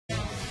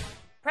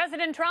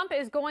President Trump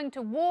is going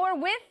to war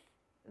with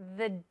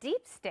the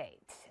deep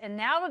state. And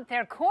now that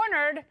they're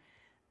cornered,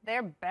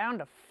 they're bound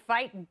to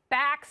fight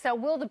back. So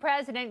will the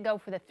president go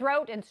for the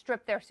throat and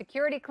strip their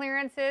security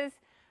clearances?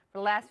 For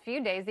the last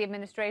few days, the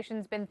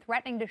administration's been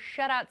threatening to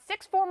shut out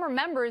 6 former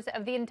members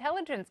of the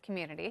intelligence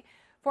community.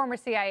 Former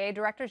CIA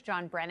directors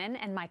John Brennan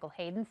and Michael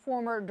Hayden,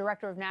 former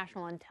director of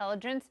national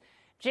intelligence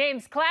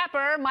James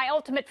Clapper, my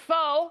ultimate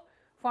foe,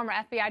 former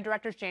FBI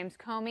directors James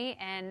Comey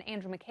and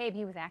Andrew McCabe,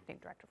 he was acting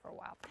director for a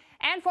while,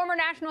 and former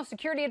National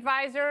Security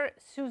Advisor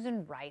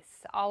Susan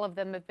Rice. All of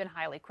them have been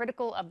highly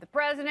critical of the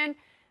president,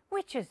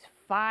 which is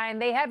fine.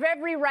 They have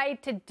every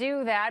right to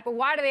do that, but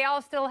why do they all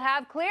still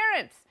have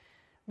clearance?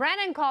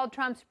 Brennan called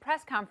Trump's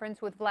press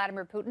conference with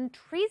Vladimir Putin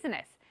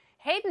treasonous.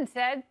 Hayden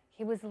said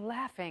he was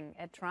laughing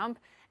at Trump,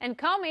 and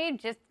Comey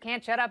just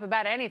can't shut up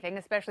about anything,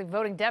 especially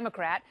voting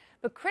Democrat.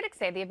 But critics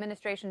say the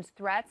administration's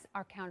threats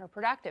are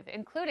counterproductive,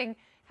 including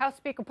House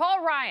Speaker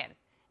Paul Ryan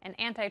and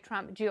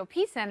anti-Trump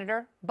GOP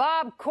Senator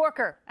Bob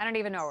Corker. I don't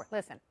even know her.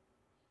 Listen.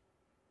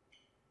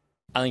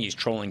 I think he's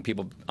trolling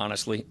people,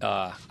 honestly.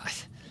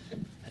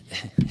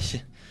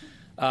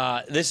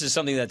 This is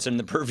something that's in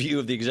the purview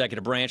of the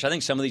executive branch. I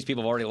think some of these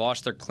people have already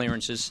lost their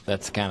clearances.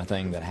 That's the kind of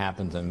thing that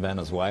happens in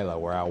Venezuela,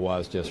 where I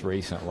was just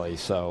recently.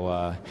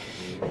 So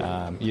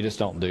you just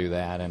don't do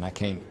that, and I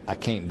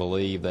can't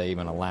believe they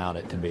even allowed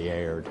it to be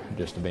aired.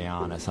 Just to be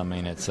honest, I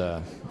mean it's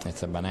a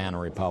banana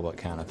republic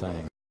kind of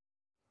thing.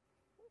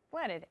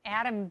 What, did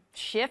Adam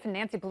Schiff and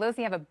Nancy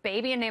Pelosi have a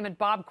baby and name it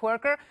Bob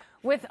Corker?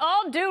 With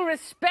all due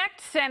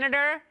respect,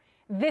 Senator,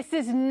 this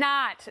is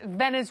not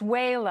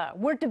Venezuela.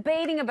 We're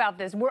debating about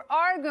this. We're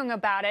arguing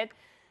about it.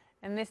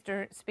 And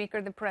Mr.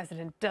 Speaker, the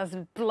president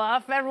doesn't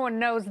bluff. Everyone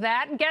knows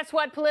that. And guess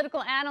what?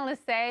 Political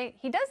analysts say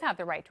he does have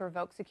the right to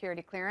revoke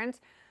security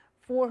clearance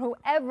for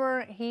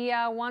whoever he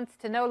wants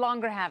to no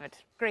longer have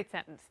it. Great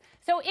sentence.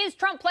 So is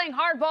Trump playing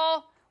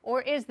hardball,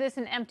 or is this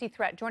an empty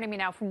threat? Joining me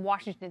now from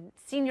Washington,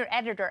 senior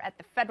editor at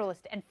the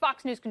Federalist and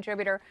Fox News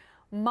contributor,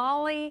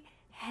 Mollie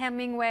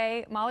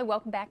Hemingway. Mollie,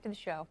 welcome back to the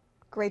show.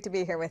 Great to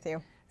be here with you.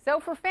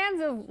 So for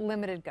fans of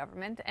limited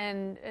government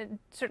and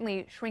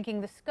certainly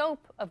shrinking the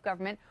scope of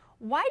government,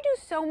 why do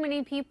so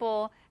many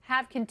people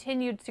have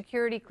continued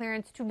security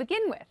clearance to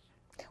begin with?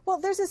 Well,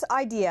 there's this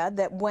idea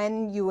that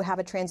when you have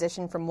a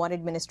transition from one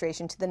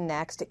administration to the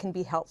next, it can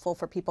be helpful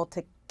for people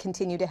to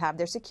continue to have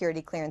their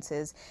security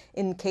clearances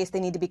in case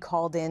they need to be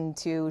called in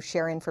to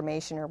share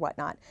information or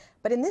whatnot.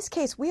 But in this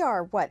case, we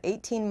are,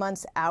 18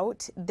 months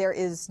out? There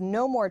is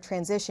no more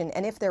transition.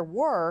 And if there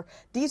were,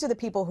 these are the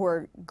people who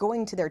are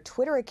going to their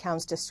Twitter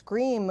accounts to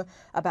scream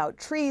about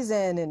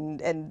treason,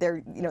 and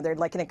they're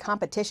like in a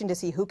competition to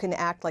see who can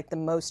act like the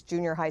most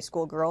junior high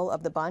school girl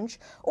of the bunch.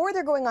 Or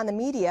they're going on the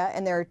media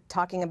and they're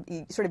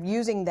talking, sort of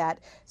using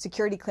that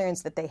security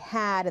clearance that they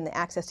had and the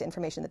access to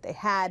information that they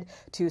had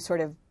to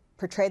sort of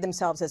portray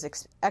themselves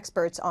as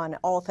experts on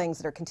all things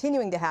that are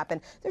continuing to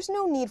happen. There's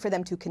no need for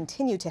them to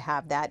continue to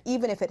have that,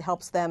 even if it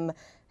helps them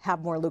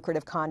have more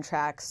lucrative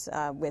contracts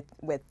with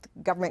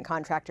government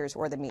contractors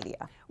or the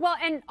media. Well,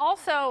 and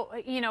also,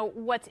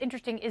 what's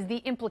interesting is the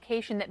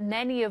implication that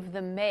many of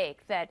them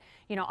make that,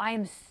 I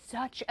am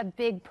such a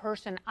big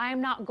person.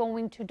 I'm not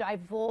going to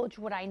divulge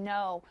what I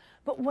know.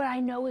 But what I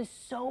know is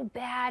so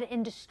bad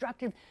and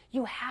destructive.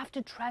 You have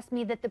to trust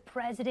me that the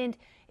president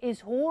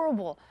is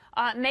horrible.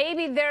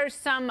 Maybe there's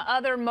some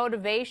other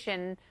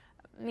motivation,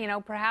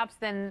 perhaps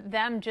than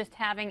them just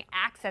having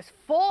access,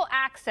 full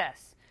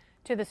access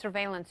to the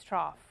surveillance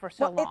trough for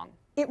so long.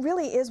 It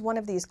really is one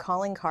of these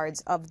calling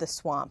cards of the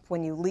swamp.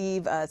 When you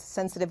leave a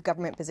sensitive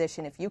government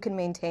position, if you can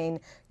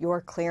maintain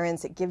your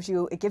clearance, it gives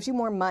you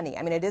more money.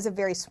 I mean, it is a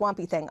very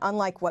swampy thing.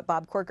 Unlike what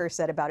Bob Corker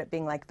said about it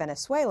being like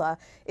Venezuela,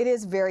 it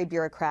is very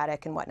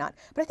bureaucratic and whatnot.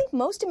 But I think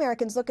most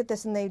Americans look at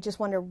this and they just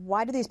wonder,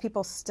 why do these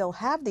people still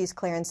have these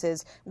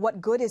clearances? What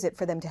good is it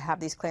for them to have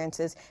these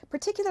clearances?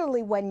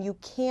 Particularly when you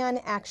can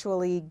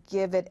actually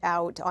give it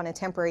out on a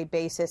temporary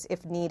basis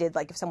if needed,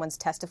 like if someone's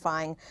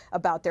testifying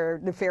about their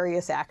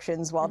nefarious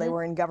actions while they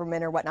were in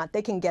government or whatnot,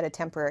 they can get a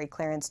temporary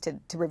clearance to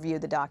review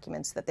the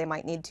documents that they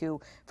might need to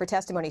for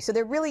testimony. So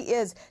there really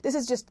is,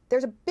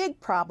 there's a big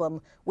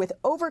problem with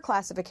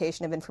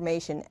overclassification of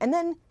information and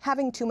then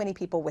having too many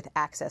people with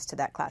access to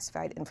that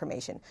classified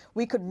information.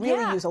 We could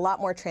really use a lot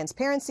more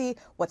transparency.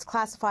 What's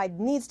classified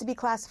needs to be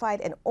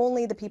classified, and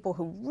only the people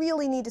who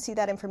really need to see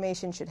that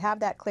information should have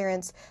that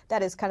clearance.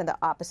 That is kind of the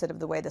opposite of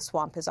the way the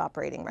swamp is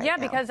operating right now. Yeah,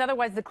 because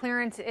otherwise the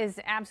clearance is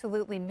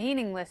absolutely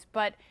meaningless.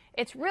 But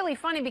it's really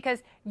funny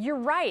because you're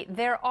right.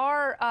 There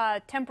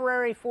are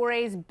temporary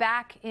forays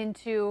back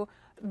into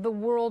the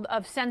world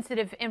of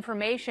sensitive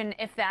information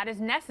if that is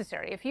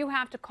necessary. If you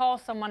have to call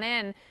someone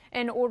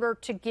in order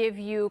to give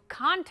you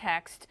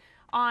context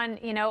on,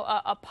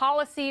 a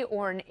policy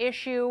or an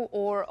issue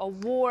or a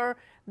war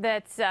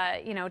that's,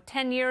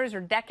 10 years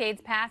or decades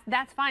past,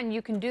 that's fine.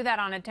 You can do that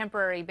on a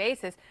temporary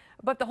basis.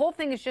 But the whole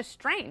thing is just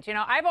strange.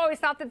 I've always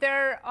thought that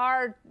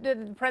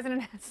the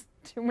president has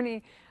too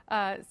many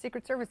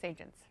Secret Service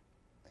agents.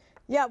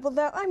 Yeah,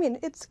 well, I mean,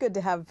 it's good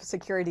to have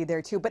security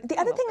there, too. But the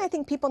other thing I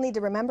think people need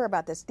to remember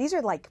about this, these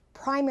are like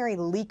primary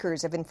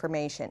leakers of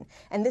information.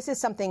 And this is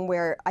something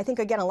where I think,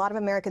 again, a lot of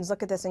Americans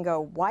look at this and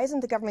go, why isn't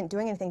the government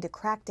doing anything to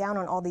crack down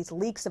on all these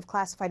leaks of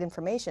classified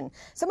information?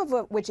 Some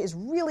of which is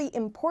really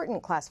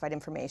important classified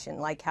information,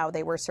 like how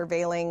they were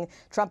surveilling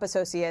Trump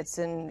associates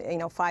and,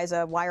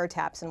 FISA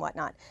wiretaps and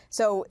whatnot.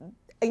 So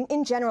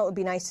in general, it would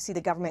be nice to see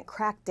the government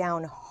crack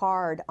down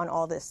hard on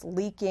all this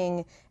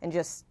leaking and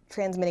just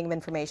transmitting of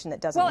information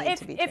that doesn't need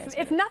to be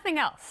transmitted. If nothing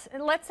else,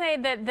 let's say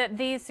that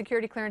these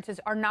security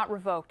clearances are not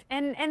revoked,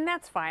 and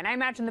that's fine. I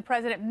imagine the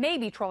president may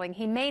be trolling.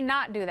 He may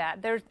not do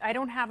that. I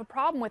don't have a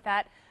problem with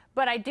that,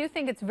 but I do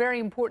think it's very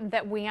important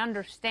that we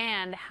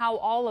understand how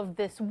all of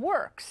this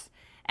works.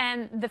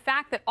 And the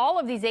fact that all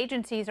of these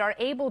agencies are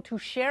able to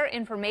share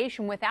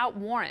information without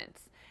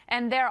warrants.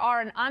 And there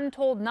are an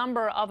untold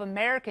number of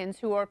Americans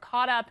who are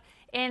caught up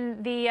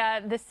in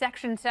the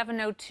Section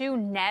 702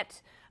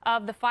 net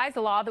of the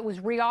FISA law that was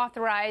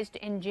reauthorized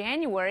in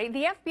January.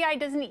 The FBI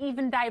doesn't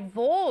even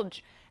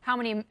divulge how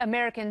many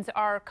Americans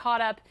are caught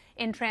up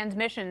in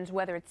transmissions,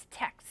 whether it's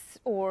texts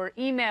or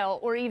email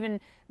or even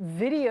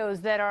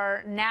videos that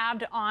are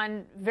nabbed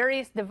on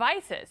various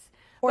devices.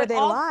 Or they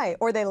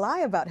lie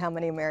about how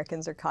many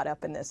Americans are caught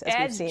up in this, as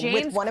we've seen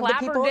James with one Clapper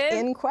of the people did.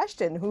 in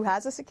question who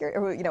has a security,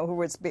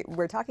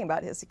 we're talking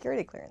about his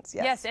security clearance.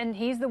 Yes. Yes, and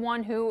he's the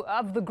one who,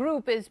 of the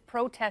group, is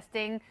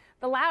protesting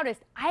the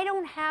loudest. I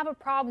don't have a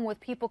problem with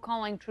people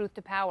calling truth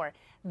to power.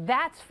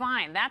 That's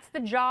fine. That's the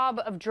job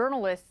of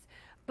journalists.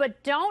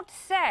 But don't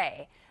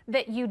say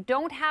that you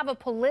don't have a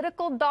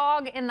political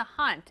dog in the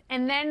hunt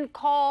and then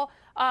call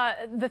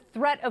the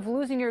threat of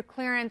losing your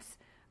clearance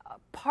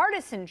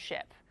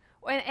partisanship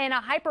in a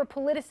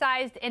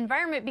hyper-politicized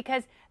environment,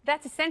 because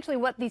that's essentially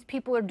what these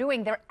people are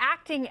doing. They're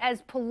acting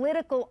as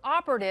political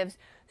operatives.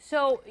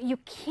 So you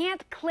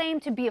can't claim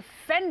to be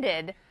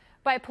offended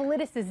by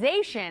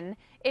politicization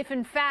if,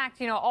 in fact,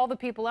 all the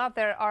people out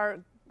there are,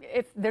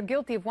 if they're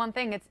guilty of one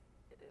thing, it's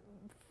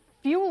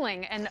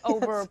fueling an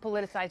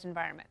over-politicized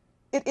environment.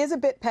 It is a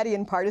bit petty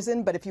and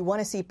partisan, but if you want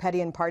to see petty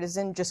and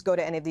partisan, just go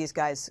to any of these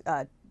guys'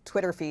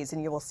 Twitter feeds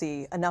and you will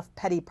see enough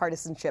petty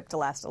partisanship to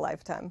last a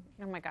lifetime.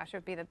 Oh my gosh, it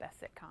would be the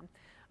best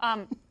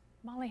sitcom.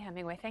 Mollie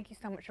Hemingway, thank you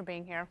so much for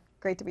being here.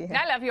 Great to be here.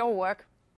 I love your work.